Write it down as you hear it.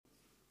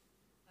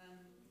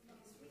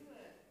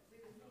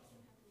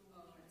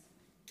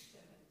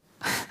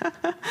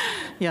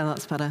Yeah,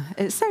 that's better.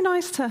 It's so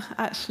nice to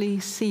actually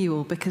see you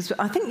all, because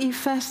I think you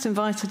first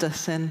invited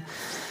us in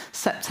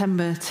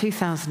September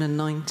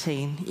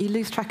 2019. You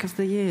lose track of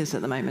the years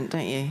at the moment,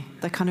 don't you?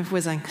 They're kind of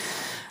whizzing.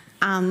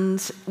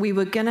 And we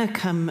were going to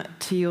come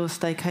to your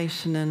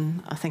staycation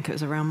in, I think it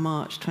was around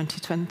March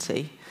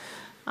 2020.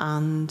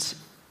 And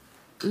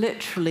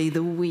literally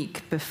the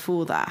week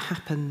before that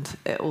happened,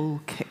 it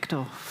all kicked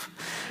off.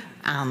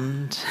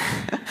 And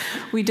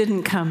we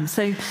didn't come.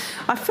 So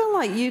I feel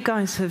like you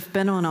guys have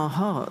been on our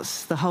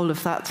hearts the whole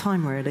of that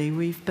time, really.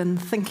 We've been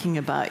thinking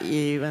about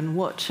you and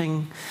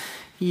watching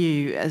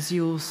you as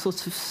your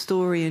sort of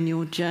story and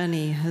your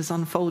journey has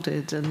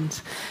unfolded.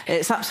 And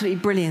it's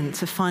absolutely brilliant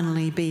to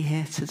finally be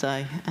here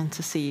today and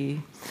to see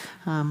you.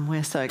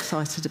 We're so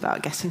excited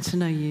about getting to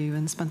know you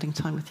and spending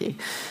time with you.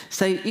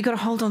 So you've got to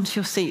hold on to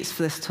your seats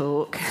for this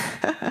talk.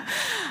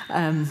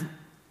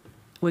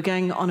 We're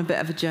going on a bit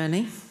of a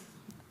journey.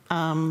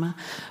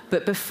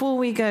 But before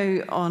we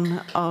go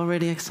on our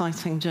really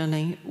exciting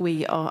journey,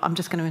 I'm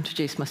just going to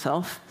introduce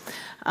myself.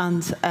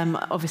 And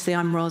obviously,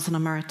 I'm Ros, and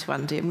I'm married to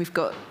Andy, and we've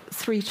got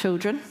 3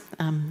 children.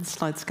 The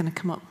slide's going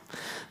to come up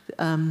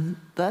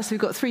there. So we've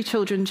got 3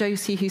 children: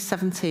 Josie, who's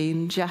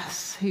 17,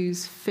 Jess,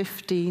 who's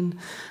 15,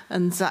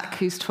 and Zach,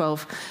 who's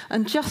 12.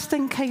 And just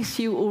in case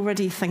you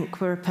already think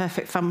we're a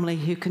perfect family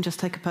who can just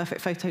take a perfect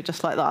photo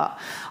just like that,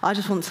 I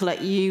just want to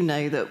let you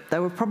know that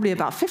there were probably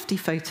about 50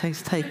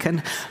 photos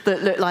taken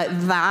that look like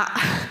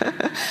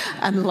that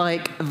and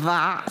like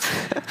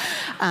that.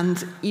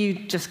 And you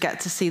just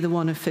get to see the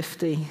one of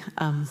 50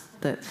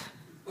 that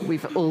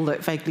we've all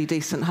looked vaguely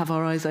decent, have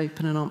our eyes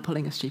open, and aren't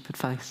pulling a stupid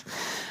face.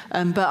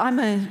 But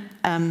me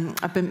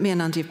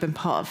and Andy have been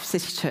part of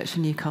City Church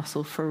in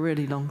Newcastle for a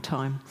really long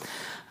time.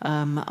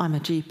 I'm a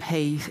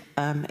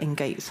GP in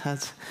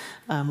Gateshead,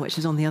 which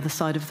is on the other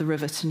side of the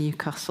river to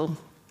Newcastle.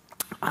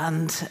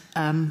 And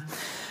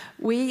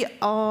we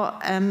are,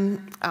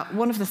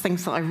 one of the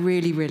things that I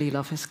really, really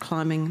love is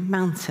climbing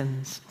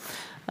mountains.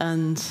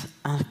 And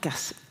I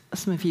guess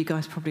some of you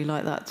guys probably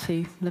like that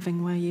too,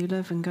 living where you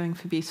live and going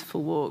for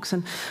beautiful walks.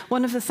 And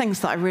one of the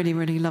things that I really,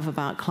 really love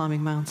about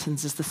climbing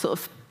mountains is the sort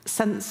of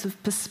sense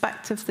of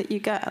perspective that you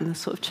get and the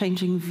sort of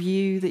changing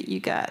view that you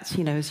get.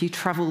 You know, as you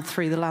travel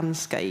through the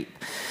landscape,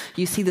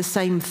 you see the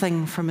same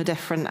thing from a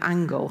different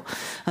angle,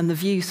 and the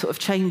view sort of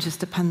changes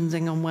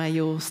depending on where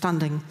you're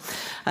standing.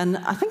 And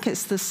I think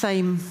it's the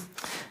same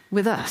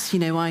with us. You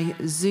know, I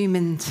zoom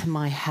into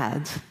my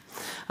head,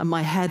 and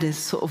my head is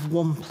sort of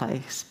one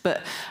place.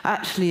 But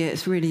actually,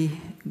 it's really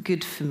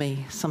good for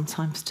me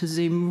sometimes to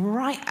zoom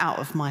right out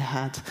of my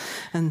head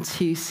and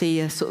to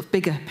see a sort of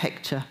bigger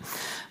picture.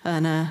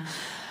 And,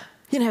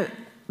 you know,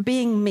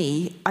 being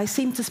me, I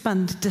seem to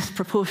spend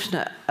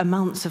disproportionate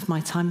amounts of my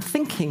time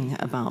thinking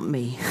about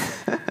me.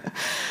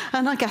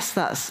 And I guess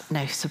that's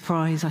no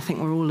surprise. I think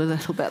we're all a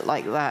little bit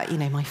like that. You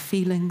know, my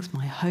feelings,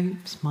 my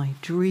hopes, my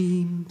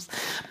dreams,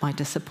 my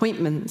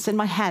disappointments in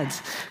my head.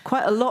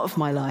 Quite a lot of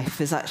my life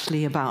is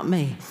actually about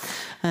me.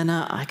 And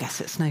I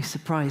guess it's no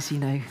surprise, you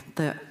know,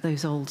 that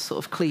those old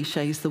sort of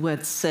cliches, the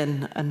words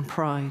sin and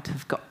pride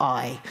have got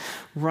I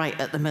right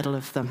at the middle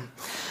of them.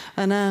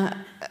 And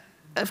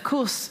of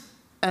course,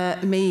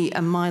 me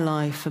and my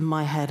life and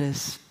my head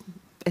is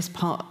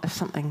part of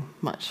something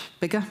much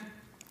bigger.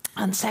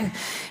 And so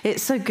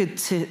it's so good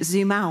to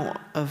zoom out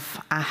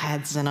of our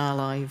heads and our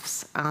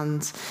lives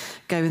and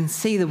go and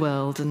see the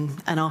world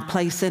and our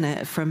place in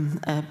it from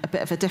a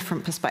bit of a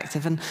different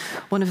perspective. And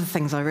one of the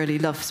things I really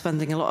love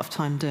spending a lot of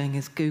time doing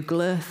is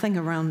Google Earthing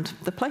around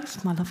the place.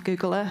 I love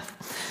Google Earth,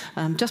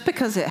 just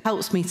because it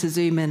helps me to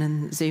zoom in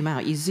and zoom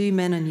out. You zoom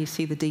in and you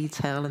see the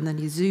detail, and then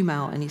you zoom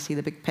out and you see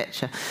the big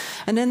picture.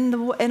 And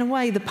in a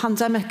way, the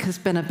pandemic has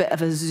been a bit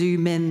of a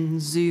zoom in,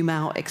 zoom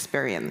out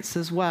experience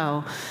as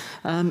well.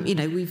 You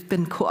know, we've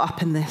been caught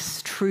up in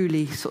this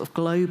truly sort of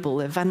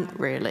global event,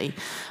 really,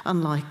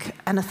 unlike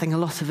anything a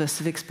lot of us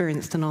have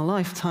experienced in our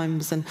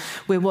lifetimes. And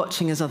we're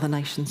watching as other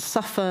nations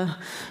suffer.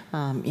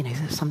 You know,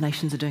 some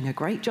nations are doing a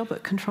great job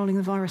at controlling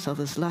the virus,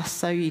 others less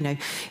so. You know,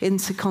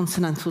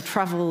 intercontinental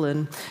travel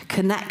and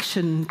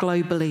connection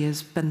globally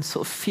has been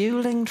sort of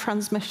fueling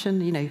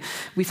transmission. You know,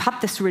 we've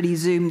had this really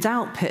zoomed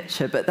out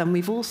picture, but then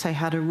we've also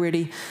had a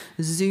really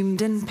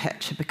zoomed in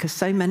picture because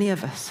so many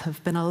of us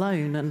have been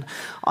alone and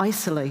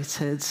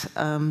isolated.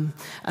 And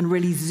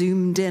really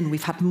zoomed in.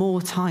 We've had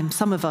more time,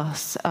 some of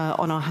us,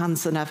 on our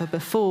hands than ever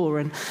before.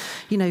 And,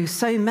 you know,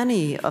 so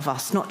many of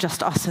us, not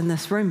just us in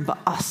this room, but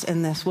us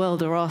in this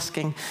world, are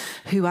asking,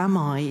 who am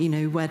I? You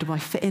know, where do I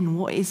fit in?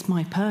 What is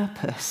my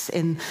purpose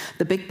in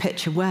the big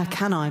picture? Where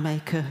can I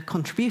make a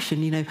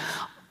contribution? You know,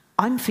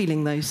 I'm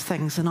feeling those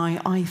things, and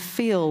I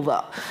feel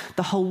that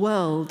the whole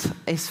world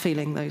is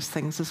feeling those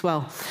things as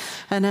well.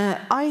 And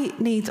I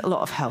need a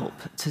lot of help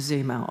to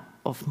zoom out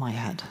of my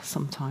head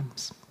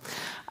sometimes.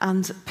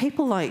 And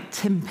people like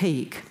Tim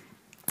Peake,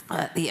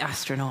 the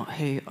astronaut,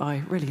 who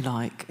I really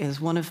like, is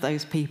one of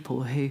those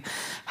people who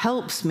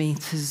helps me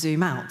to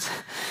zoom out.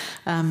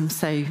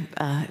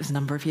 It was a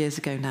number of years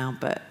ago now,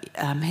 but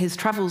his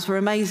travels were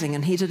amazing,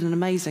 and he did an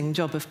amazing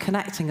job of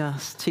connecting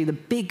us to the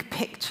big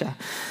picture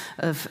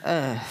of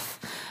Earth.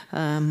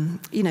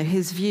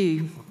 His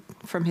view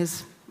from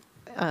his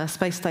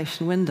space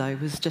station window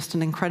was just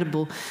an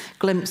incredible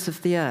glimpse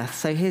of the Earth.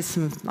 So here's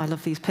some, I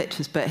love these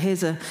pictures, but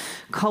here's a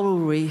coral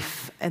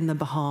reef in the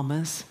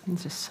Bahamas.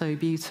 It's just so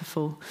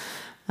beautiful.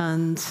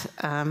 And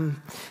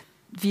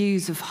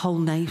views of whole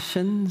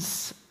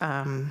nations.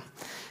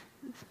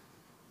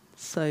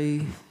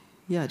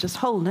 Just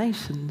whole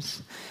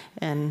nations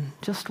in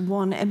just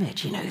one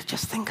image.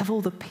 Just think of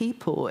all the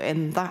people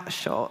in that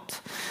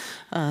shot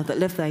that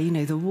live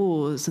there, the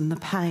wars and the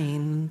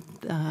pain,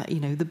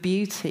 the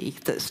beauty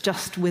that's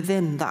just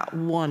within that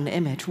one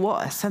image.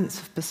 What a sense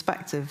of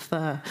perspective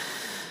there.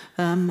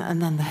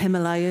 And then the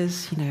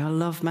Himalayas, I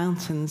love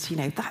mountains,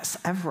 that's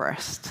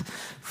Everest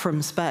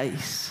from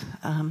space.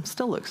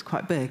 Still looks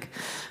quite big.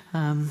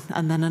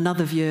 And then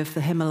another view of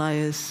the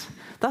Himalayas,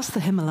 that's the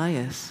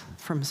Himalayas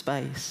from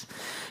space.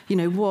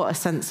 What a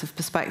sense of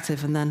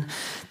perspective. And then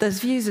there's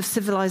views of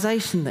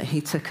civilization that he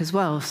took as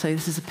well. So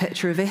this is a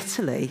picture of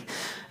Italy,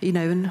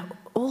 and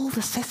all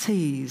the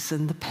cities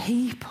and the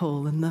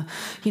people and the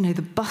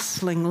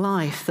bustling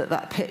life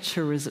that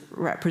picture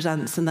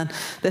represents. And then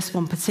this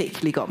one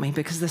particularly got me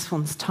because this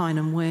one's Tyne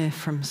and Wear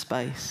from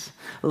space.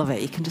 Love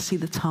it. You can just see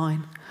the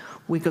Tyne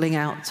wiggling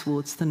out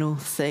towards the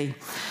North Sea.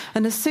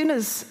 And as soon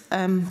as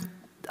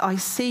I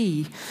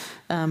see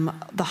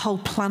the whole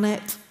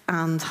planet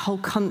and whole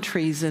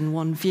countries in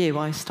one view,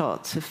 I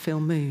start to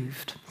feel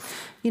moved.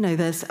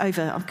 There's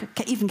over,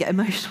 I even get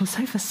emotional, it's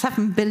over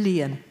 7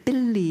 billion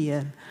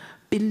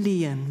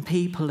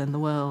people in the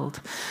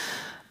world.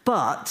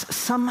 But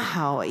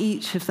somehow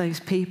each of those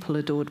people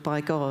adored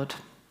by God.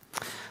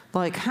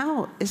 Like,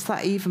 how is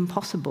that even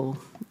possible?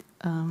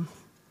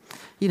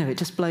 It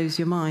just blows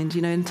your mind.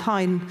 In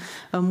Tyne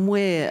and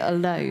Wear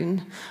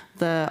alone,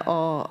 there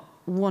are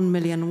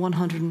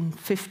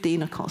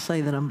 1,115,000, I can't say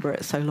the number,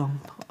 it's so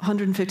long,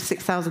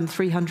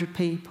 156,300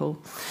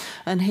 people.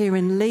 And here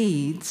in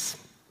Leeds,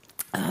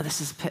 this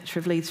is a picture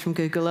of Leeds from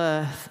Google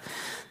Earth,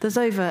 there's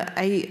over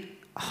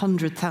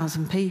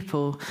 800,000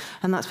 people,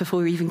 and that's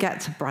before we even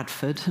get to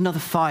Bradford, another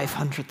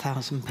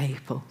 500,000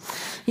 people.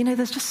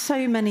 There's just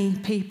so many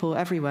people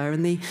everywhere,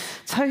 and the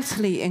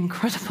totally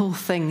incredible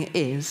thing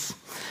is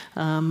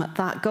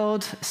that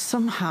God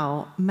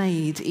somehow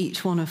made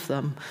each one of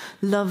them,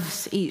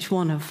 loves each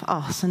one of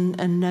us,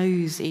 and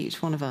knows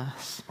each one of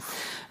us.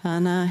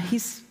 And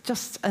he's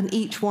just an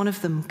each one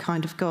of them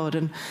kind of God.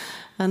 And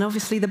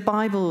obviously the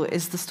Bible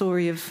is the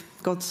story of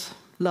God's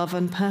love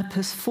and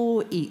purpose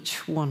for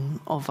each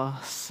one of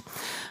us.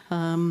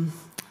 And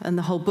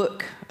the whole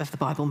book of the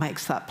Bible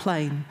makes that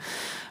plain.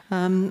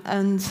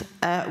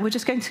 We're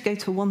just going to go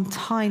to one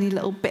tiny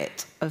little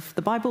bit of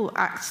the Bible,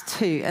 Acts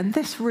 2. And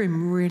this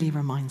room really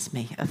reminds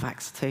me of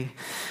Acts 2.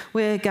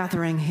 We're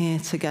gathering here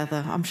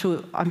together. I'm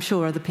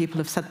sure other people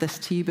have said this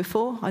to you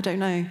before. I don't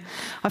know.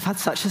 I've had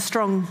such a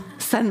strong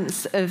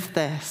sense of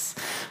this.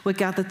 We're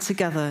gathered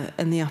together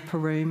in the upper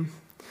room.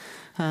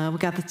 We're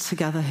gathered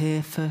together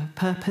here for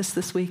purpose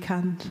this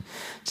weekend,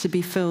 to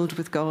be filled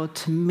with God,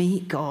 to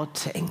meet God,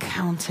 to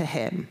encounter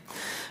him,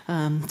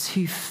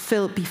 to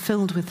be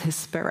filled with his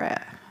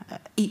Spirit,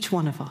 each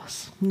one of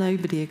us,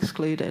 nobody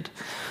excluded,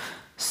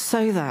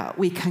 so that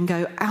we can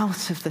go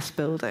out of this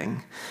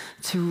building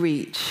to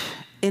reach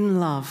in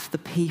love the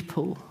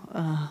people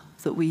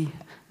that we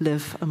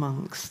live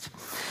amongst.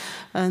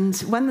 And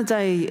when the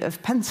day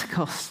of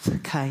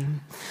Pentecost came,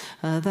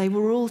 they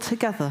were all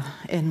together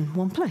in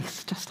one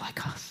place, just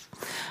like us.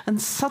 And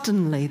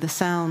suddenly a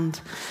sound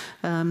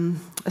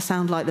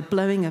like the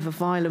blowing of a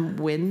violent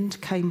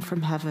wind came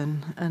from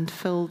heaven and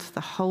filled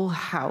the whole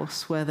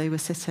house where they were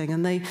sitting.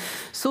 And they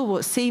saw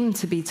what seemed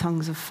to be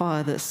tongues of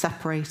fire that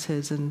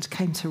separated and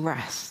came to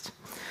rest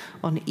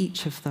on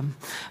each of them.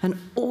 And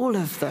all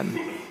of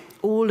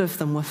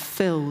them were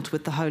filled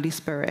with the Holy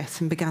Spirit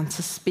and began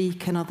to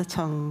speak in other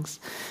tongues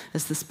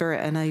as the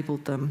Spirit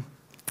enabled them.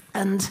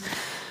 And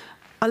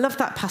I love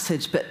that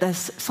passage, but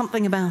there's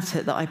something about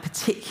it that I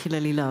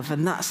particularly love,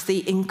 and that's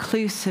the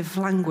inclusive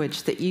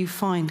language that you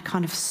find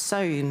kind of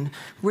sewn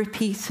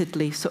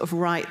repeatedly sort of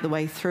right the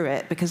way through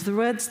it, because the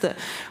words that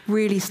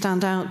really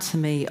stand out to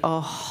me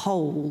are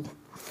whole.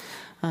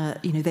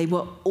 They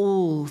were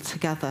all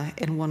together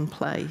in one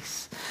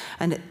place,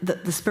 and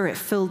the Spirit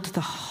filled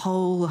the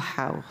whole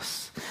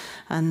house,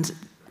 and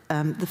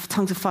the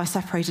tongues of fire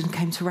separated and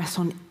came to rest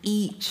on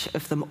each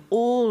of them.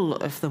 All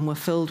of them were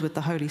filled with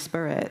the Holy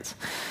Spirit.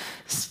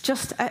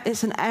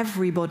 It's an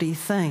everybody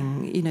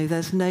thing.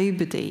 There's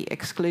nobody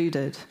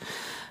excluded.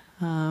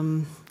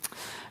 And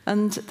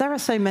there are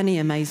so many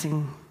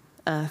amazing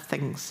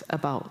things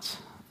about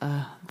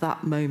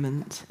that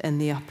moment in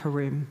the upper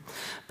room,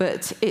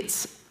 but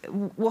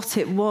what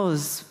it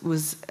was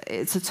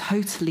it's a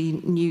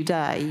totally new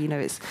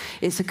day.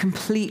 It's a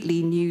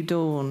completely new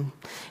dawn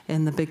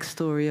in the big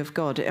story of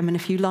God. I mean,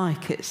 if you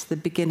like, it's the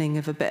beginning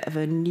of a bit of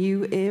a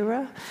new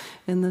era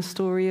in the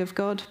story of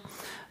God,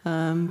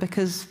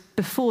 because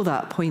before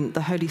that point,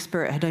 the Holy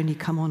Spirit had only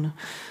come on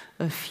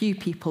a few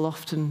people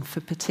often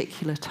for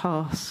particular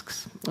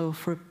tasks or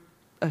for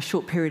a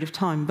short period of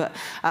time, but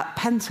at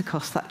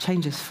Pentecost that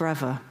changes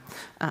forever,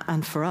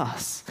 and for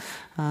us.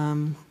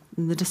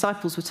 The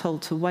disciples were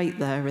told to wait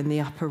there in the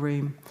upper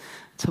room,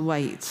 to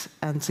wait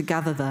and to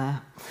gather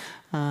there.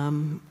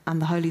 And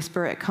the Holy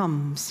Spirit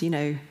comes,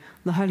 the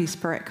Holy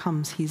Spirit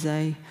comes, he's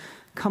a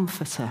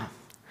comforter.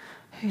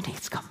 Who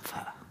needs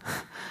comfort?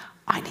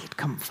 I need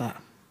comfort.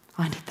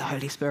 I need the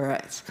Holy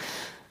Spirit.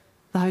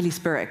 The Holy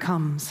Spirit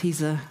comes,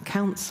 he's a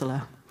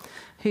counselor.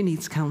 Who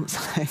needs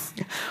counseling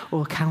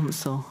or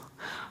counsel?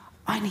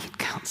 I need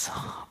counsel.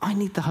 I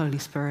need the Holy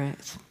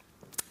Spirit.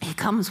 He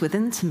comes with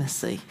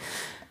intimacy.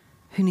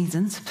 Who needs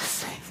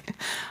intimacy?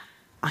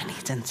 I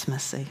need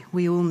intimacy.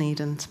 We all need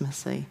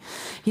intimacy.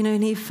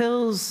 And he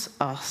fills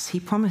us, he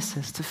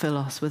promises to fill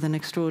us with an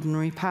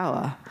extraordinary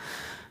power.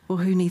 Well,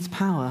 who needs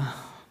power?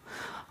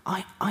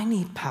 I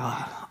need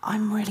power.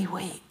 I'm really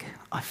weak.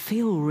 I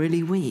feel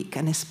really weak,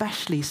 and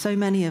especially so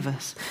many of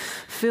us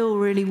feel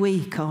really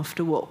weak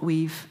after what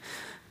we've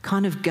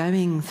kind of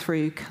going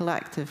through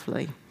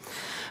collectively.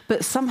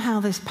 But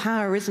somehow this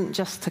power isn't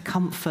just to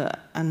comfort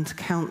and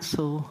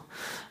counsel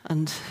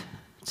and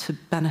to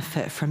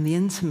benefit from the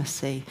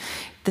intimacy.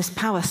 This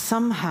power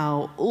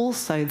somehow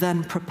also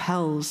then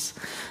propels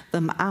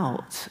them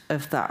out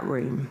of that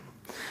room,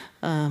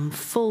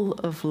 full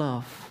of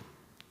love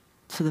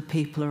to the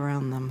people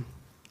around them.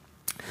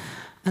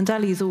 And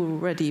Ellie's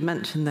already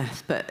mentioned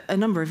this, but a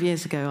number of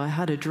years ago I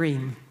had a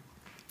dream.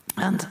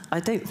 And I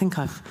don't think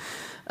I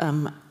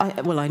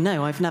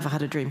know I've never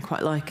had a dream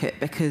quite like it,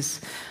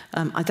 because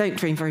I don't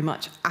dream very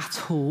much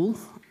at all.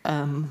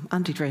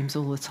 Andy dreams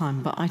all the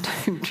time, but I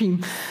don't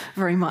dream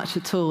very much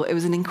at all. It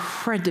was an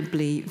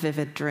incredibly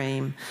vivid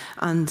dream.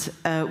 And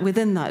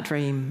within that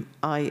dream,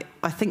 I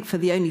think for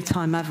the only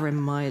time ever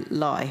in my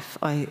life,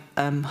 I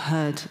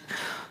heard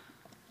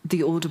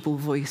the audible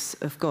voice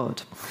of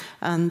God.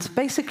 And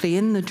basically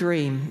in the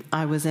dream,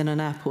 I was in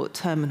an airport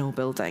terminal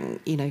building,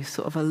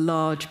 sort of a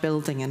large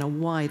building in a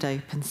wide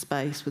open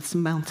space with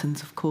some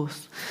mountains, of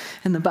course,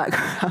 in the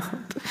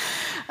background.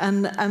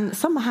 And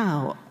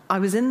somehow I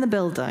was in the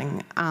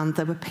building and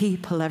there were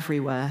people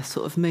everywhere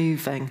sort of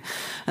moving.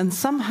 And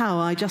somehow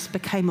I just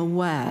became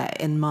aware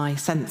in my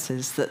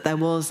senses that there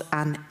was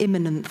an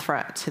imminent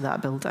threat to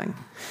that building.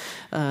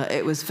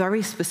 It was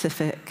very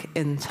specific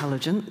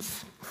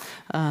intelligence.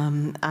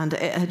 And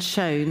it had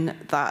shown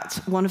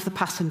that one of the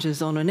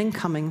passengers on an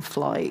incoming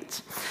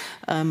flight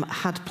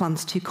had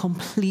plans to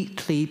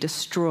completely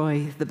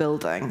destroy the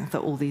building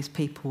that all these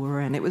people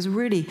were in. It was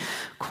really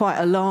quite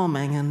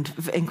alarming and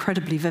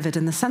incredibly vivid.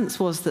 And the sense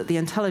was that the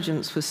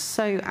intelligence was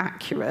so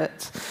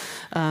accurate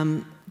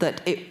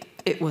that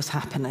it was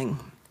happening.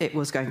 It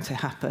was going to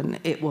happen.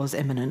 It was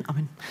imminent. I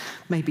mean,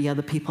 maybe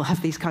other people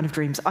have these kind of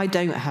dreams. I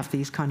don't have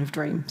these kind of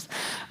dreams.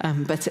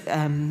 But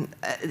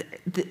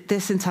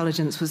this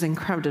intelligence was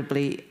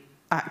incredibly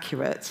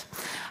accurate.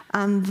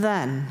 And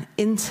then,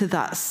 into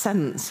that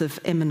sense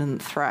of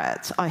imminent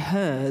threat, I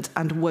heard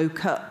and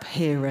woke up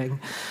hearing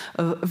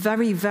a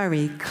very,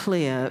 very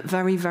clear,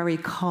 very, very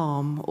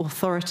calm,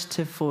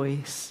 authoritative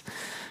voice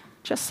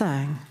just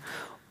saying,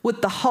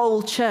 "Would the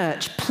whole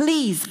church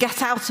please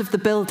get out of the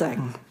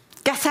building?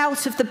 Get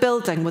out of the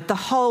building, would the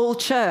whole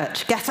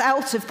church get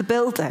out of the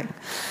building?"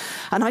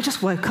 And I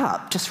just woke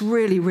up, just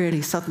really,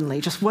 really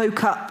suddenly, just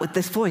woke up with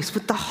this voice,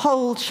 "Would the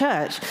whole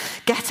church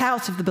get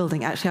out of the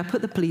building?" Actually, I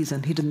put the please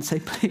in. He didn't say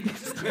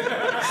please.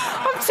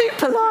 I'm too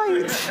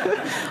polite.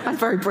 I'm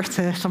very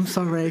British, I'm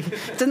sorry.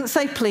 Didn't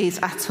say please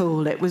at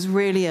all. It was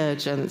really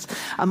urgent.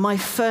 And my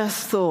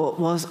first thought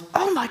was,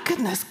 oh my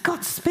goodness,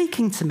 God's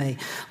speaking to me.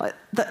 Like,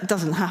 that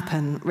doesn't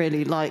happen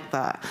really like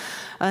that.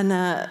 And,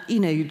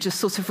 just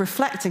sort of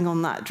reflecting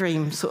on that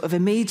dream sort of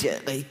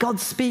immediately,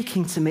 God's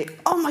speaking to me.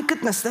 Oh my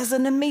goodness, there's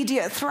an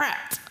immediate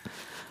threat.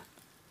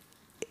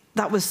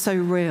 That was so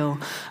real.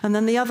 And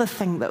then the other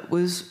thing that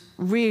was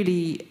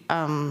really,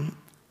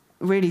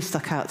 really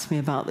stuck out to me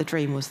about the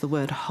dream was the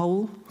word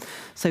whole.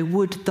 So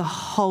would the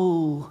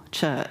whole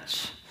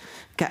church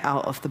get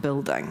out of the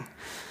building?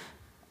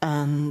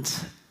 And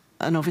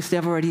obviously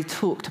I've already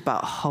talked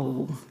about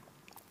whole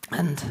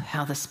and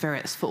how the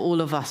Spirit's for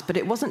all of us. But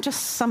it wasn't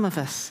just some of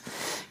us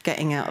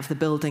getting out of the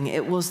building.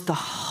 It was the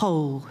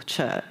whole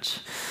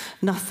church,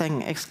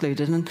 nothing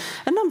excluded. And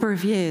a number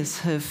of years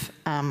have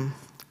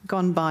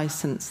gone by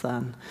since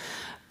then.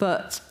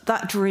 But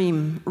that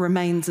dream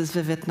remains as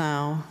vivid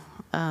now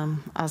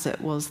as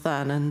it was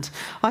then. And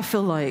I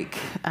feel like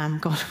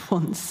God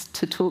wants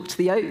to talk to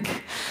the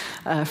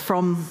Oak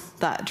from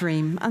that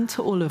dream and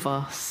to all of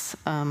us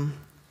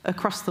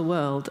across the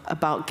world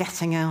about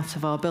getting out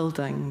of our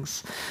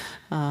buildings.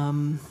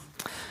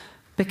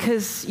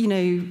 Because,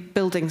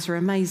 buildings are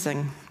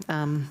amazing,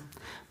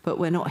 but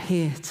we're not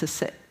here to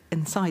sit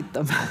inside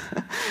them.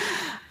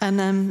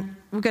 And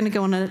we're going to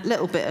go on a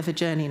little bit of a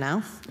journey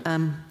now.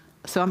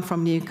 So I'm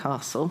from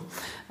Newcastle,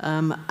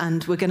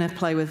 and we're going to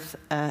play with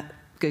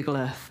Google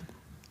Earth.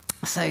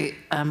 So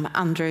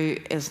Andrew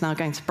is now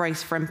going to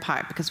brace for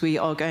impact because we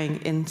are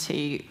going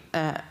into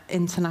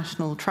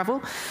international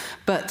travel.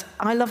 But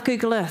I love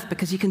Google Earth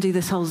because you can do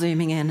this whole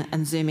zooming in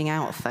and zooming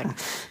out thing.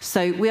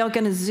 So we are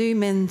going to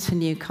zoom into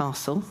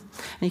Newcastle,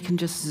 and you can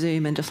just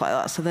zoom in just like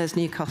that. So there's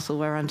Newcastle,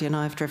 where Andy and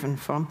I have driven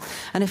from.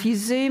 And if you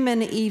zoom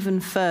in even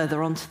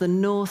further onto the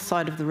north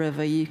side of the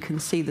river, you can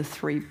see the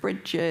 3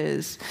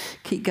 bridges.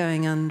 Keep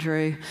going,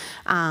 Andrew.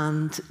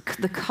 And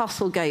the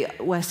Castle Gate,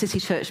 where City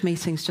Church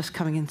meetings just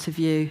coming into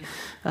view,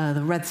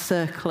 the red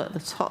circle at the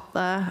top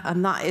there.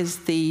 And that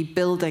is the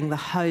building, the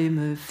home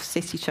of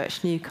City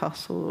Church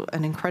Newcastle,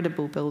 an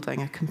incredible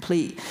building, a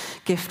complete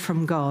gift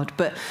from God.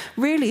 But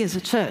really, as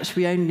a church,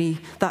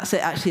 that's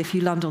it. Actually, if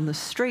you land on the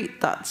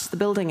street, that's the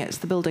building. It's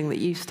the building that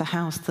used to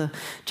house the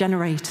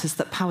generators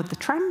that powered the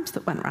trams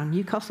that went around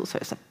Newcastle. So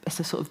it's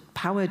a sort of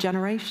power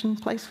generation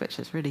place, which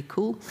is really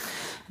cool.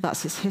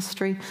 That's its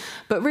history.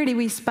 But really,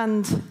 we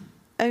spend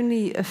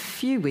only a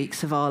few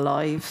weeks of our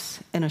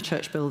lives in a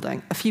church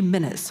building, a few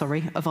minutes,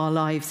 sorry, of our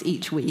lives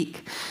each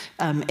week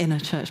in a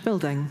church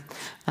building.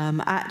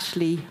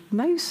 Actually,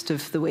 most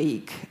of the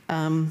week,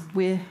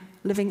 we're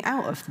living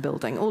out of the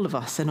building, all of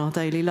us in our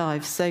daily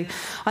lives. So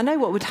I know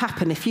what would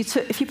happen if you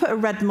put a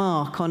red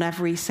mark on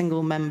every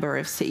single member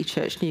of City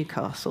Church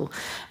Newcastle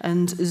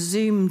and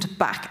zoomed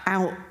back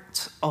out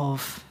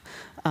of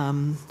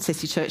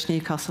City Church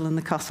Newcastle and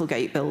the Castle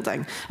Gate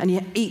building, and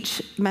yet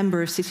each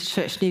member of City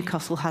Church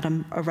Newcastle had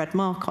a red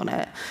mark on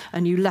it,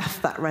 and you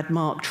left that red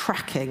mark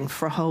tracking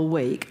for a whole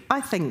week,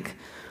 I think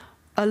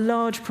a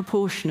large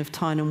proportion of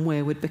Tyne and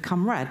Wear would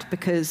become red,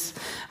 because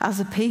as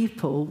a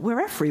people,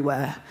 we're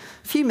everywhere.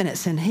 A few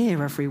minutes in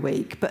here every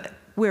week, but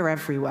we're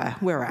everywhere.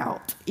 We're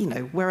out.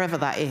 Wherever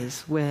that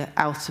is,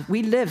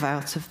 we live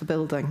out of the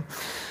building.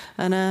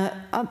 And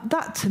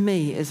that, to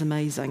me, is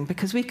amazing,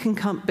 because we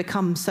can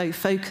become so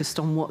focused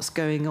on what's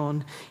going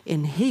on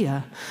in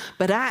here,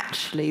 but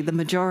actually the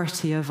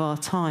majority of our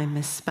time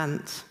is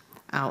spent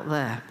out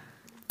there.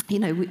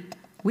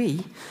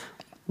 We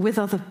with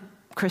other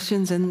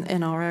Christians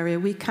in our area,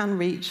 we can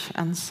reach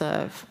and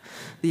serve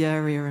the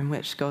area in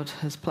which God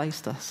has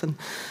placed us.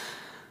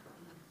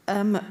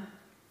 And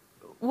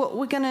what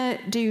we're going to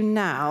do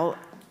now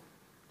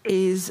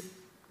is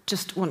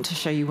just want to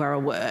show you where I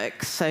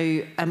work.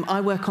 So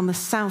I work on the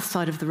south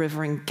side of the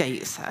river in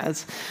Gateshead,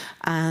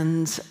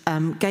 and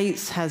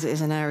Gateshead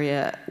is an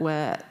area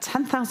where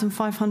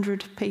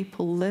 10,500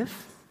 people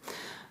live.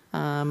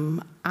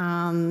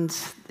 And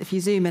if you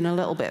zoom in a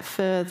little bit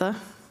further,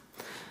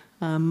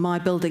 my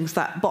building's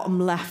that bottom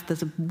left,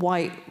 there's a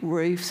white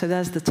roof, so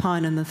there's the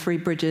Tyne and the 3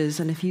 bridges,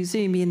 and if you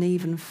zoom in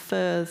even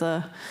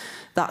further,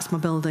 that's my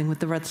building with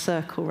the red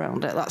circle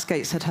around it. That's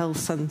Gateshead Health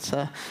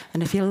Centre.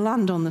 And if you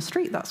land on the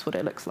street, that's what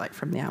it looks like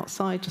from the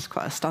outside, just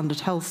quite a standard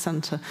health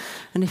centre.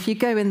 And if you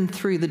go in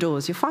through the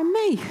doors, you'll find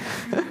me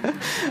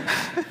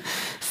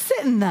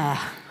sitting there,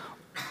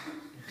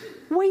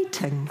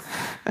 waiting.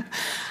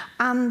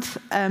 And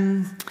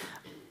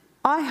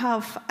I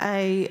have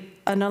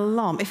an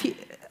alarm.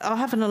 I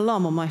have an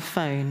alarm on my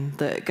phone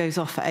that goes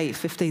off at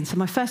 8:15. So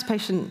my first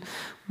patient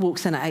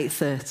walks in at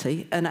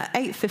 8:30, and at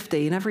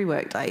 8:15 every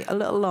workday, a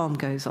little alarm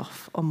goes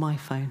off on my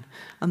phone,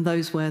 and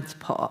those words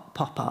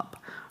pop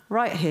up.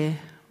 Right here,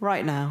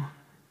 right now,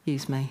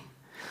 use me.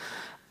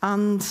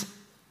 And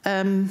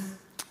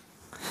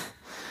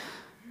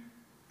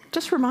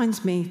just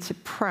reminds me to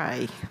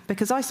pray,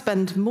 because I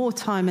spend more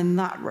time in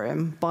that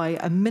room by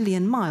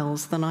 1,000,000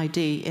 miles than I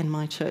do in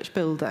my church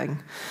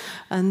building.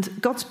 And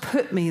God's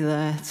put me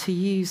there to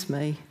use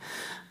me.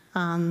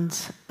 And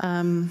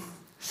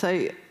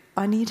so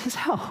I need his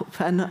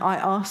help, and I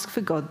ask for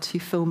God to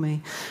fill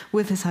me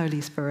with his Holy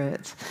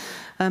Spirit.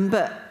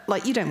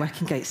 But you don't work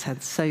in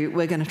Gateshead, so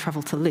we're going to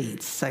travel to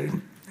Leeds. So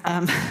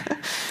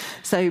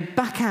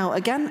back out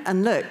again,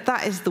 and look,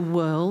 that is the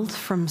world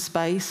from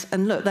space.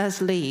 And look,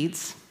 there's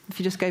Leeds. If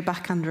you just go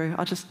back, Andrew,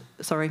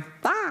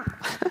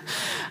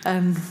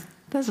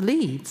 there's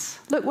Leeds.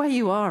 Look where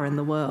you are in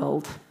the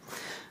world.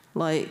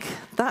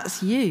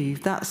 That's you.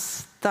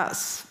 That's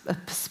a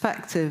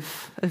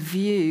perspective, a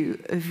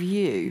view of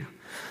you.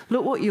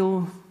 Look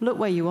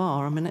where you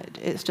are. I mean,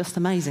 it's just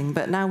amazing.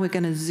 But now we're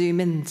going to zoom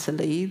into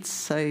Leeds.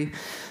 So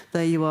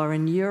there you are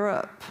in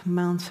Europe,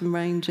 mountain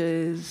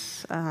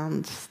ranges,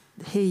 and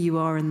here you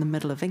are in the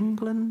middle of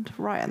England,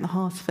 right in the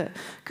heart of it.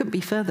 Couldn't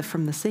be further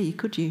from the sea,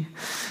 could you?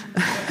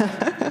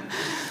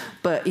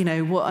 But,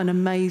 what an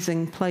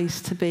amazing place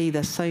to be.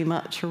 There's so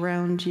much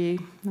around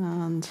you.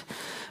 And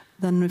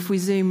then if we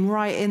zoom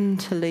right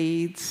into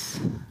Leeds,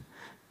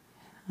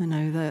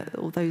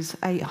 all those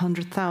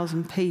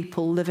 800,000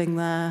 people living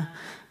there,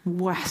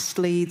 West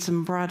Leeds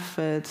and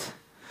Bradford,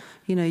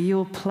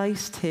 you're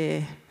placed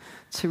here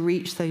to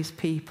reach those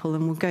people,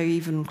 and we'll go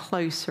even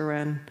closer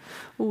in.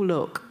 Oh,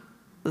 look.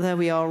 There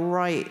we are,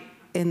 right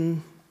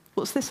in,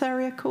 what's this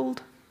area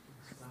called?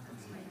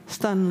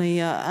 Stanley.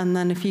 And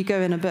then if you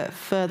go in a bit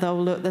further, oh,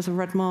 look, there's a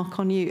red mark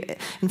on you.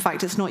 In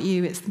fact, it's not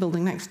you, it's the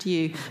building next to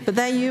you. But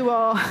there you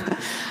are.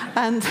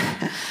 And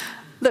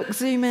look,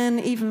 zoom in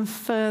even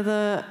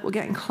further. We're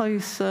getting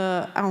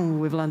closer. Oh,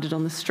 we've landed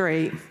on the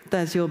street.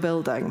 There's your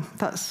building.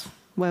 That's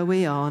where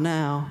we are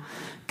now.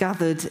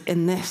 gathered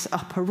in this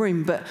upper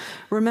room. But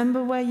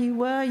remember where you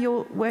were?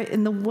 Where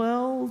in the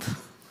world?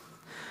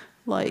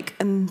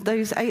 And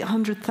those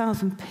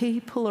 800,000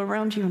 people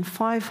around you and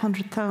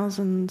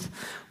 500,000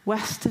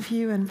 west of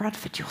you in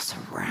Bradford, you're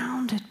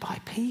surrounded by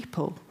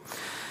people.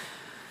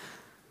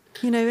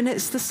 And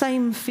it's the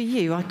same for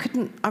you. I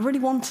really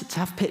wanted to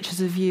have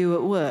pictures of you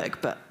at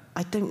work, but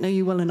I don't know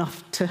you well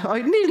enough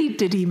I nearly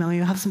did email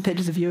you, have some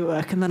pictures of you at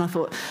work, and then I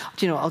thought,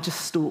 do you know what, I'll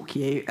just stalk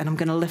you, and I'm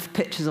going to lift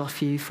pictures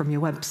off you from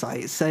your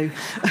website. So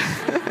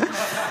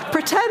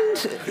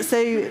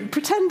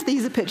pretend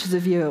these are pictures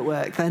of you at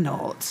work. They're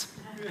not.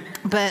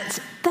 But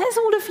there's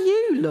all of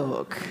you,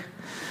 look.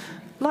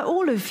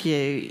 All of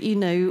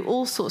you,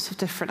 all sorts of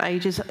different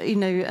ages,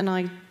 and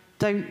I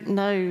don't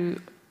know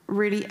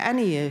really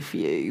any of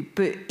you,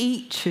 but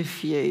each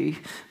of you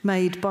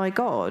made by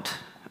God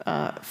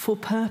for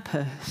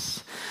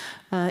purpose.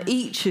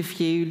 Each of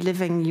you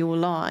living your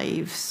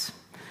lives,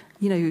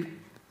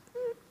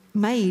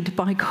 made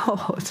by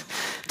God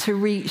to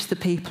reach the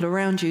people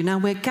around you. Now,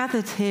 we're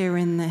gathered here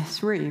in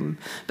this room,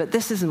 but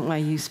this isn't where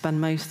you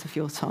spend most of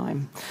your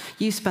time.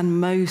 You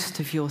spend most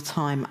of your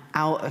time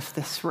out of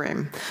this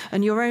room,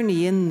 and you're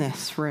only in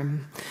this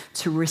room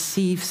to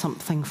receive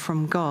something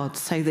from God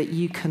so that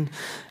you can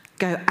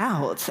go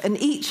out. And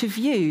each of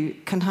you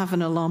can have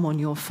an alarm on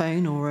your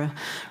phone or a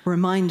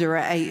reminder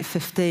at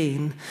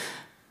 8:15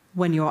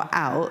 when you're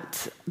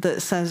out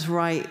that says,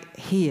 right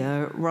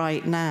here,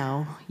 right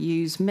now,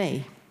 use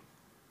me.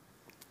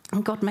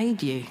 And God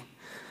made you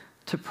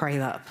to pray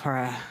that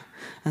prayer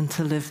and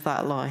to live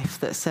that life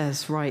that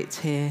says, right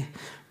here,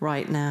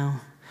 right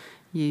now,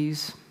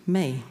 use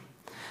me.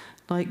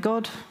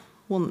 God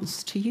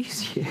wants to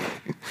use you.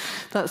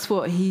 That's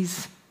what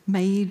he's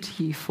made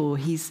you for.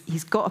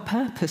 He's got a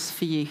purpose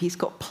for you. He's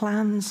got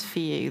plans for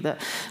you that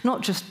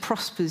not just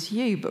prospers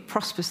you, but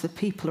prospers the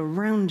people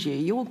around you.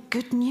 You're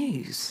good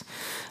news.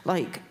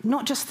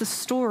 Not just the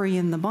story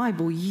in the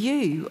Bible.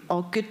 You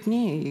are good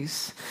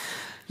news.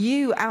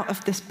 You out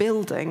of this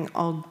building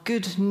are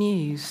good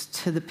news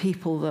to the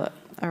people that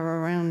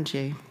are around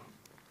you.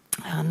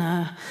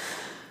 And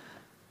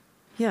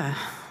yeah.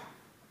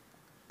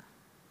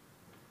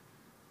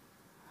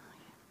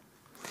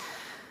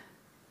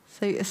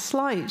 So a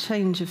slight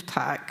change of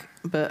tack,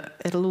 but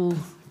it'll all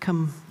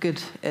come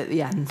good at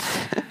the end.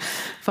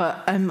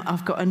 But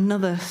I've got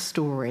another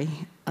story,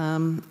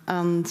 and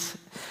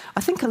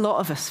I think a lot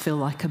of us feel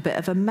like a bit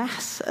of a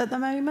mess at the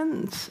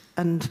moment,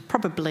 and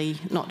probably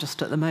not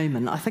just at the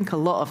moment. I think a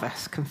lot of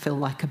us can feel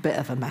like a bit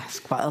of a mess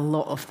quite a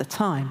lot of the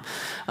time.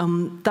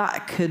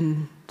 That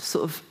can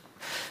sort of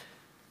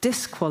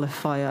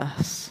disqualify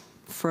us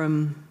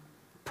from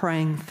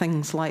praying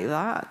things like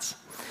that,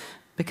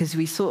 because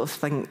we sort of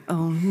think,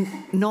 oh,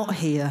 not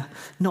here,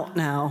 not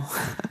now.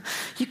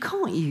 You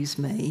can't use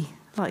me.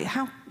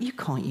 How? You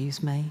can't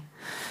use me.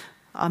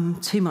 I'm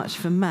too much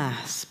of a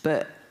mess.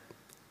 But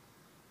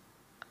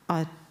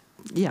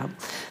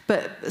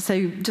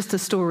so just a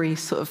story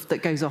sort of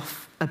that goes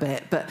off a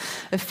bit. But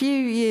a few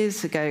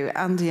years ago,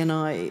 Andy and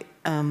I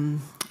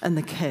and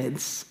the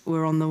kids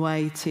were on the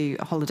way to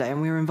a holiday,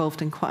 and we were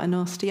involved in quite a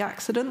nasty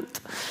accident.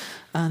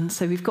 And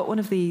so we've got one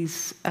of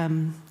these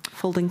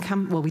folding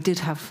camper. Well, we did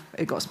have.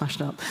 It got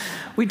smashed up.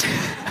 We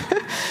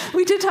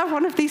did have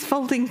one of these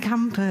folding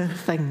camper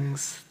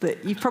things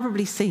that you've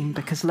probably seen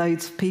because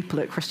loads of people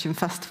at Christian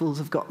festivals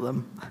have got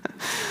them.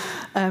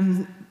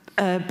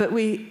 But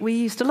we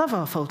used to love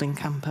our folding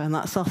camper, and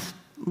that's us.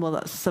 Well,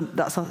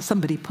 that's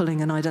somebody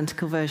pulling an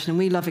identical version. And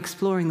we love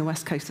exploring the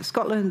west coast of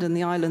Scotland and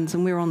the islands.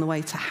 And we were on the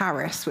way to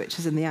Harris, which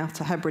is in the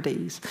Outer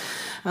Hebrides,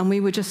 and we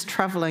were just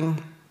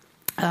travelling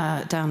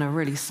down a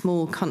really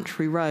small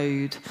country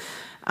road,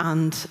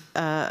 and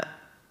the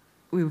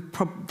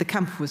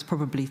camper was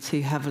probably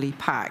too heavily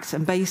packed,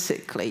 and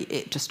basically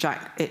it just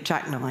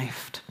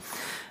jackknifed,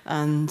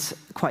 and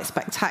quite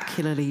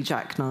spectacularly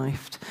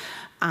jackknifed.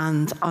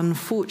 And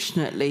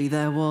unfortunately,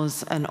 there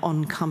was an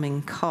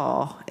oncoming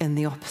car in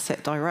the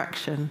opposite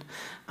direction,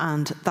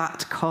 and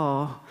that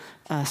car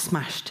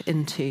smashed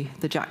into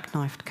the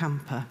jackknifed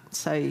camper.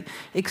 So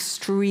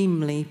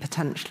extremely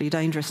potentially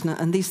dangerous.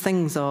 And these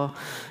things are,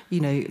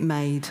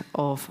 made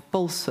of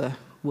balsa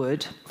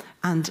wood,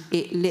 and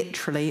it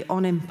literally,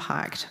 on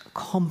impact,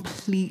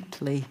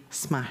 completely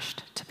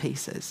smashed to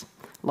pieces.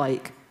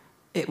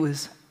 It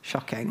was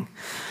shocking.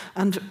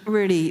 And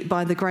really,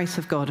 by the grace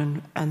of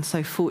God, and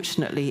so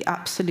fortunately,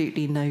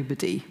 absolutely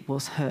nobody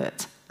was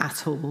hurt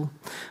at all,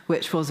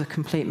 which was a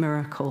complete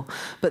miracle.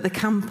 But the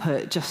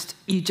camper,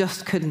 you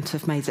just couldn't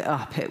have made it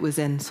up. It was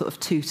in sort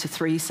of 2 to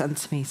 3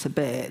 centimetre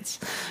bits.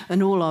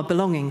 And all our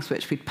belongings,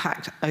 which we'd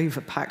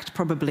overpacked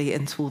probably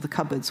into all the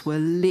cupboards, were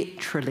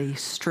literally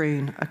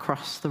strewn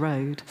across the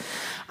road.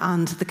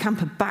 And the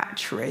camper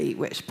battery,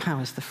 which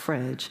powers the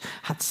fridge,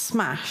 had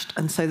smashed.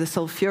 And so the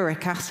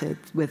sulfuric acid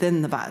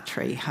within the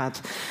battery had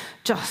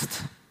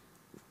just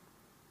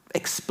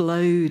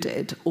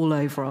exploded all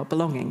over our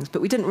belongings. But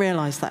we didn't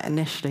realise that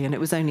initially, and it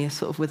was only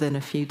within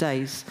a few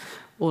days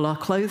all our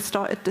clothes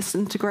started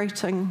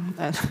disintegrating.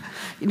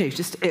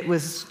 It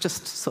was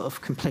just sort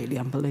of completely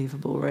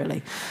unbelievable,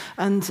 really.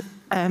 And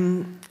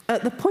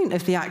at the point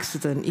of the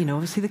accident,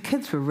 obviously the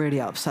kids were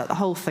really upset. The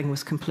whole thing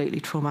was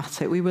completely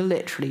traumatic. We were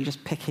literally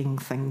just picking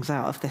things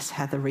out of this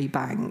heathery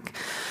bank.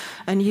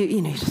 And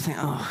you just think,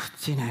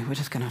 we're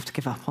just going to have to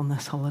give up on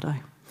this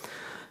holiday.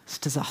 It's a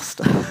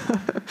disaster.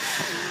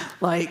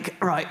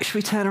 Right, should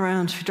we turn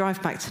around? Should we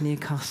drive back to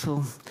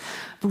Newcastle?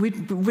 But we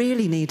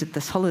really needed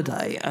this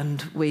holiday,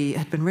 and we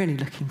had been really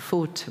looking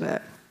forward to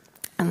it.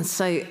 And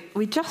so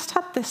we just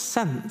had this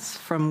sense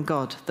from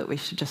God that we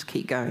should just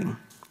keep going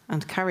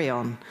and carry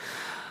on,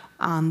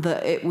 and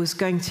that it was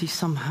going to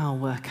somehow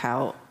work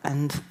out.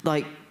 And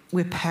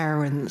we're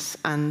parents,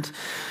 and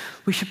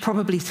we should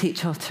probably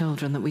teach our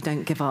children that we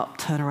don't give up,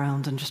 turn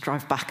around and just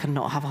drive back and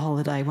not have a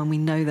holiday when we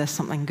know there's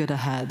something good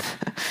ahead.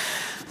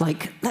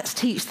 Let's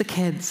teach the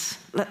kids.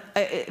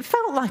 It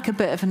felt like a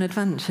bit of an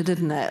adventure,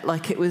 didn't it?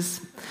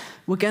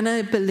 We're going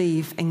to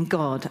believe in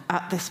God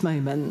at this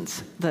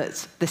moment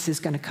that this is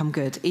going to come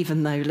good,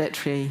 even though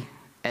literally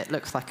it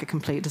looks like a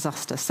complete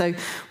disaster. So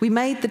we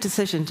made the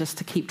decision just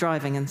to keep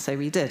driving, and so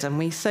we did. And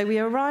we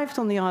arrived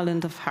on the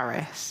island of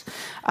Harris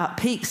at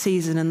peak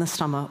season in the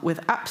summer with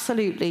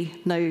absolutely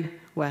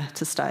nowhere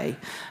to stay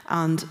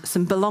and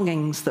some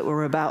belongings that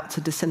were about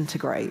to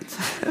disintegrate.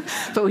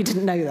 But we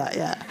didn't know that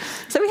yet.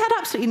 So we had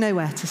absolutely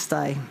nowhere to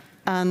stay.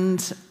 And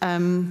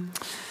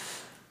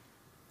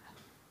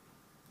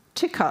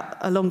to cut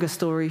a longer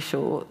story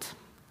short,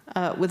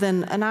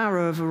 within an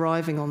hour of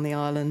arriving on the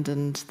island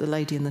and the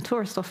lady in the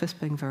tourist office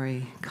being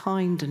very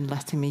kind and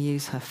letting me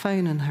use her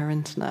phone and her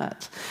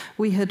internet,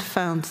 we had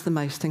found the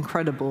most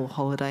incredible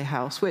holiday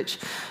house, which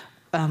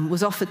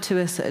was offered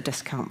to us at a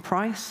discount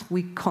price.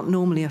 We can't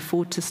normally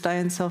afford to stay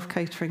in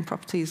self-catering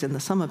properties in the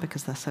summer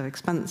because they're so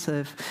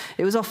expensive.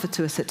 It was offered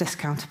to us at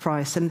discounted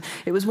price, and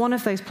it was one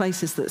of those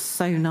places that's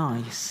so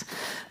nice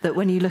that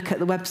when you look at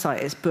the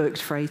website, it's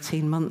booked for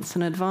 18 months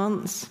in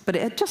advance. But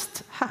it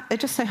just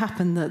so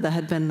happened that there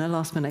had been a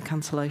last-minute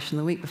cancellation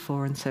the week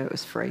before, and so it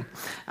was free,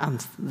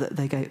 and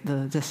they gave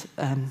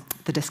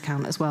the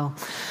discount as well.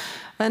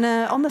 And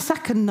on the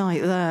second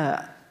night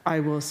there, I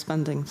was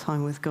spending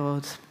time with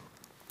God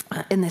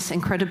in this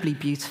incredibly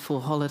beautiful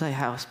holiday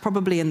house,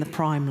 probably in the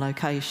prime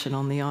location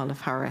on the Isle of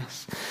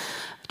Harris.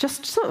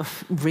 Just sort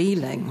of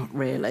reeling,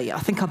 really. I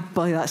think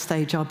by that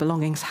stage our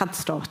belongings had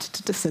started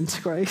to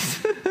disintegrate.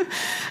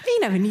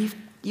 And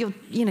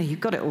you've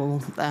got it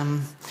all.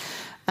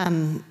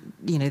 And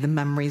the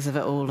memories of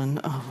it all, and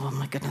oh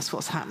my goodness,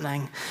 what's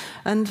happening?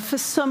 And for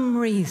some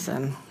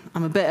reason,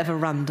 I'm a bit of a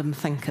random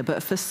thinker,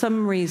 but for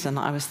some reason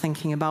I was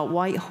thinking about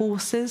white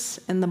horses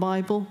in the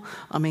Bible.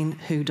 I mean,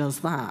 who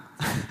does that?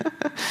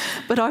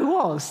 But I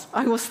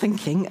was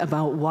thinking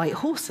about white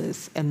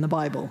horses in the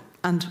Bible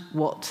and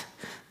what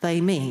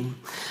they mean,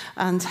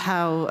 and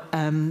how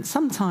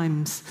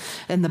sometimes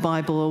in the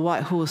Bible a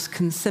white horse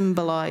can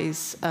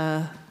symbolize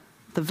the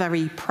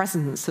very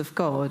presence of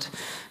God,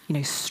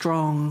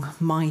 strong,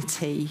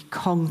 mighty,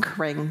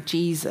 conquering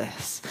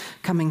Jesus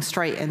coming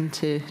straight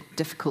into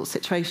difficult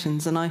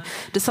situations. And I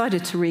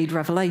decided to read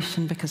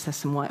Revelation because there's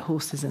some white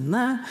horses in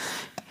there.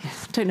 I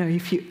don't know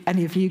if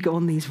any of you go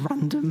on these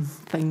random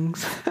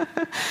things.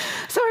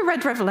 So I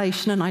read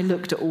Revelation and I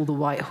looked at all the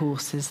white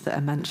horses that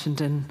are mentioned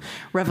in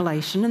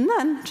Revelation, and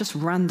then just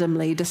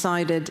randomly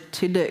decided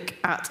to look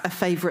at a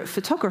favourite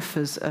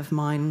photographer's of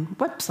mine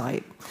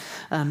website,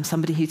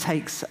 somebody who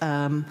takes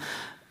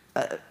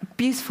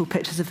beautiful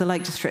pictures of the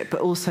Lake District, but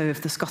also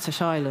of the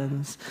Scottish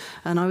Islands.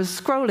 And I was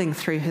scrolling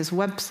through his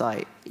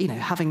website,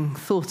 having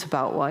thought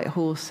about white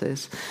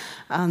horses,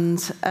 and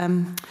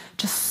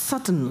just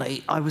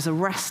suddenly I was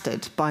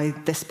arrested by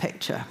this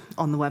picture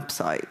on the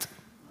website.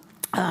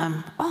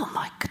 Oh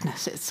my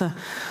goodness, it's a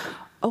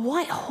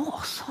white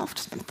horse. I've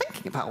just been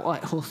thinking about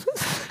white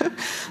horses.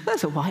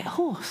 There's a white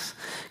horse.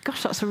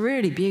 Gosh, that's a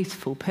really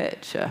beautiful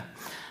picture.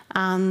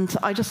 And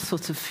I just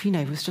sort of,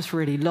 was just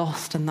really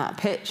lost in that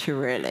picture,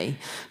 really,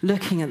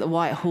 looking at the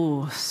white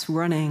horse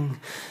running,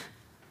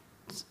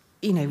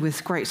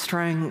 with great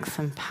strength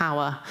and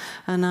power.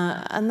 And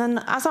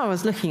then as I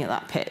was looking at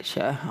that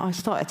picture, I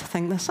started to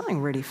think there's something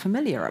really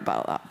familiar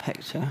about that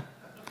picture.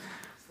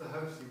 It's the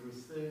house you were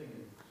staying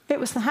in. It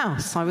was the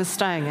house I was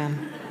staying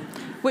in,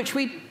 which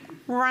we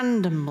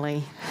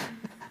randomly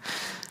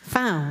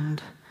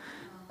found.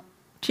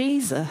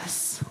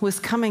 Jesus was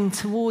coming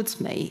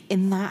towards me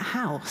in that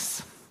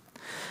house.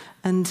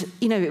 And,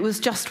 it was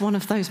just one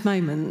of those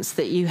moments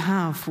that you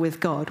have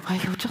with God where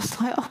you're just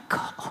like, oh,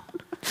 God,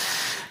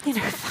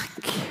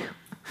 thank you.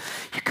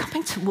 You're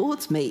coming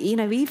towards me,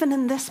 even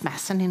in this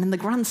mess. And in the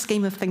grand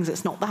scheme of things,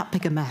 it's not that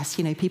big a mess.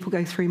 People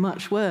go through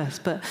much worse.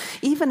 But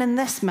even in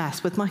this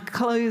mess, with my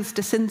clothes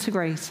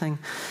disintegrating,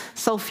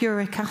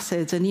 sulfuric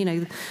acid,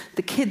 and,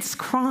 the kids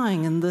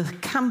crying and the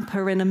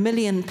camper in a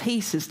million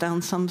pieces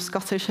down some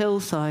Scottish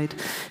hillside,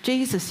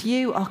 Jesus,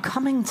 you are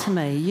coming to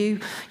me.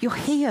 You're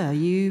here.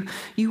 You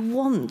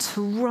want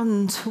to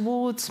run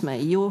towards me.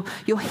 You're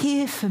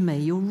here for me.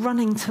 You're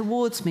running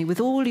towards me with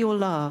all your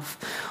love,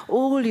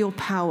 all your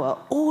power,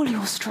 all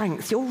your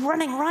strength. this. You're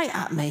running right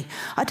at me.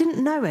 I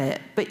didn't know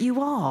it, but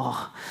you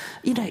are.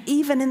 You know,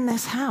 even in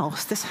this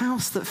house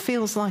that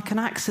feels like an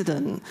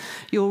accident,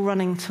 you're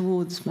running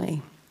towards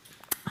me.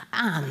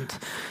 And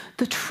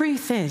the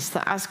truth is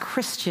that as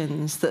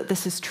Christians, that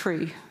this is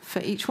true for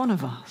each one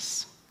of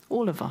us,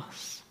 all of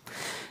us.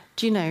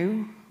 Do you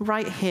know,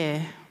 right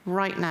here,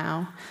 right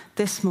now,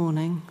 this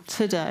morning,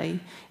 today,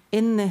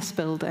 in this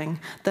building,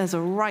 there's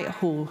a right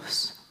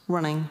horse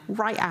running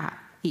right at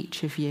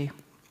each of you,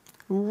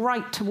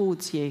 right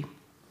towards you.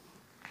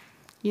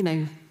 You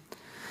know,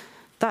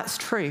 that's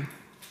true.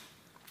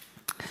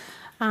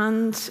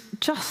 And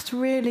just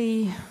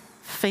really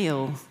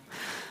feel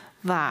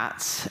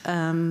that,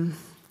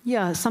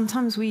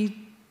 sometimes we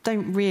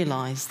don't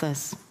realise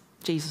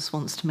Jesus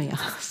wants to meet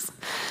us.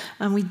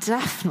 And we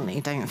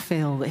definitely don't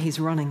feel that he's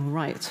running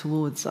right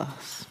towards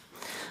us.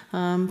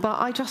 But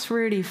I just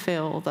really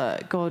feel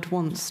that God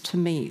wants to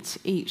meet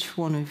each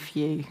one of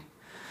you,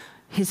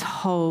 his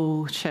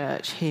whole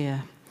church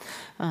here,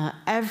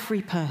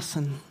 every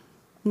person,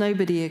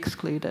 nobody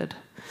excluded.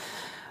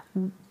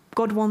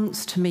 God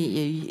wants to meet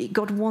you.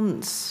 God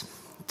wants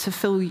to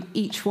fill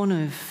each one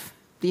of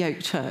the Oak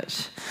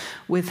Church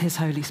with his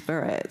Holy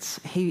Spirit.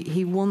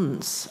 He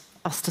wants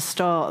us to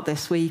start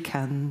this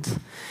weekend,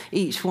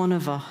 each one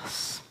of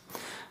us,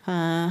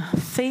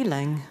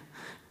 feeling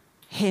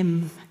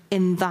him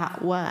in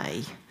that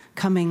way,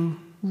 coming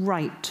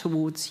right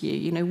towards you.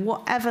 You know,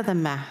 whatever the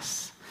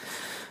mess,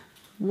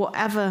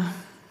 whatever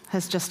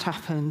has just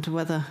happened,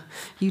 whether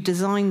you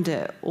designed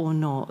it or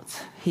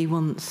not, he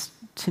wants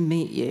to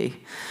meet you.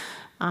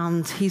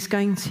 And he's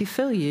going to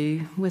fill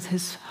you with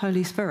his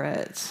Holy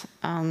Spirit.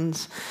 And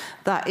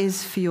that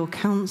is for your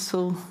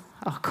counsel,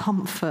 our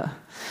comfort.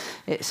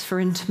 It's for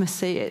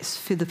intimacy. It's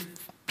for the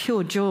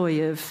pure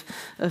joy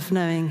of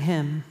knowing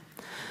him.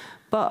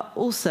 But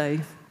also,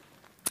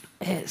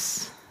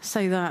 it's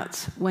so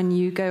that when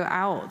you go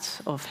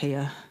out of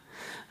here,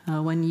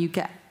 when you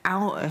get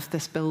out of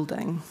this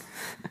building,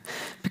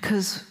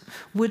 because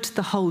would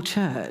the whole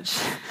church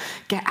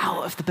get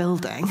out of the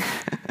building?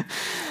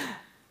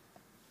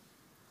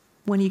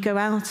 When you go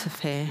out of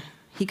here,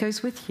 he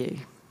goes with you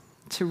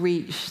to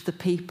reach the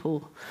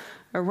people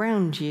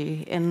around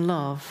you in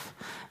love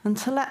and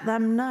to let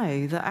them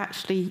know that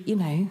actually, you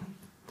know,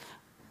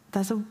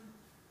 there's a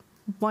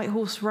white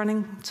horse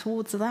running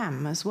towards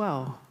them as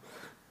well.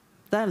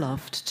 They're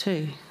loved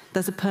too.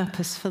 There's a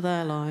purpose for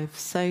their lives.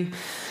 So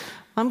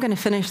I'm going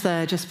to finish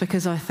there just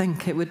because I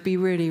think it would be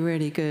really,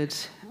 really good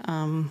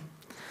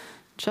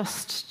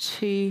just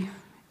to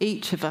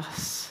each of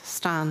us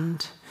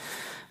stand,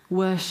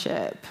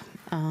 worship,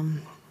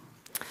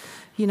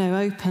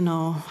 open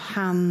our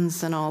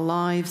hands and our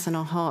lives and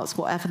our hearts,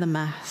 whatever the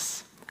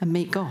mess, and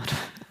meet God.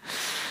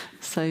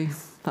 So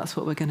that's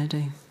what we're going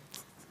to do.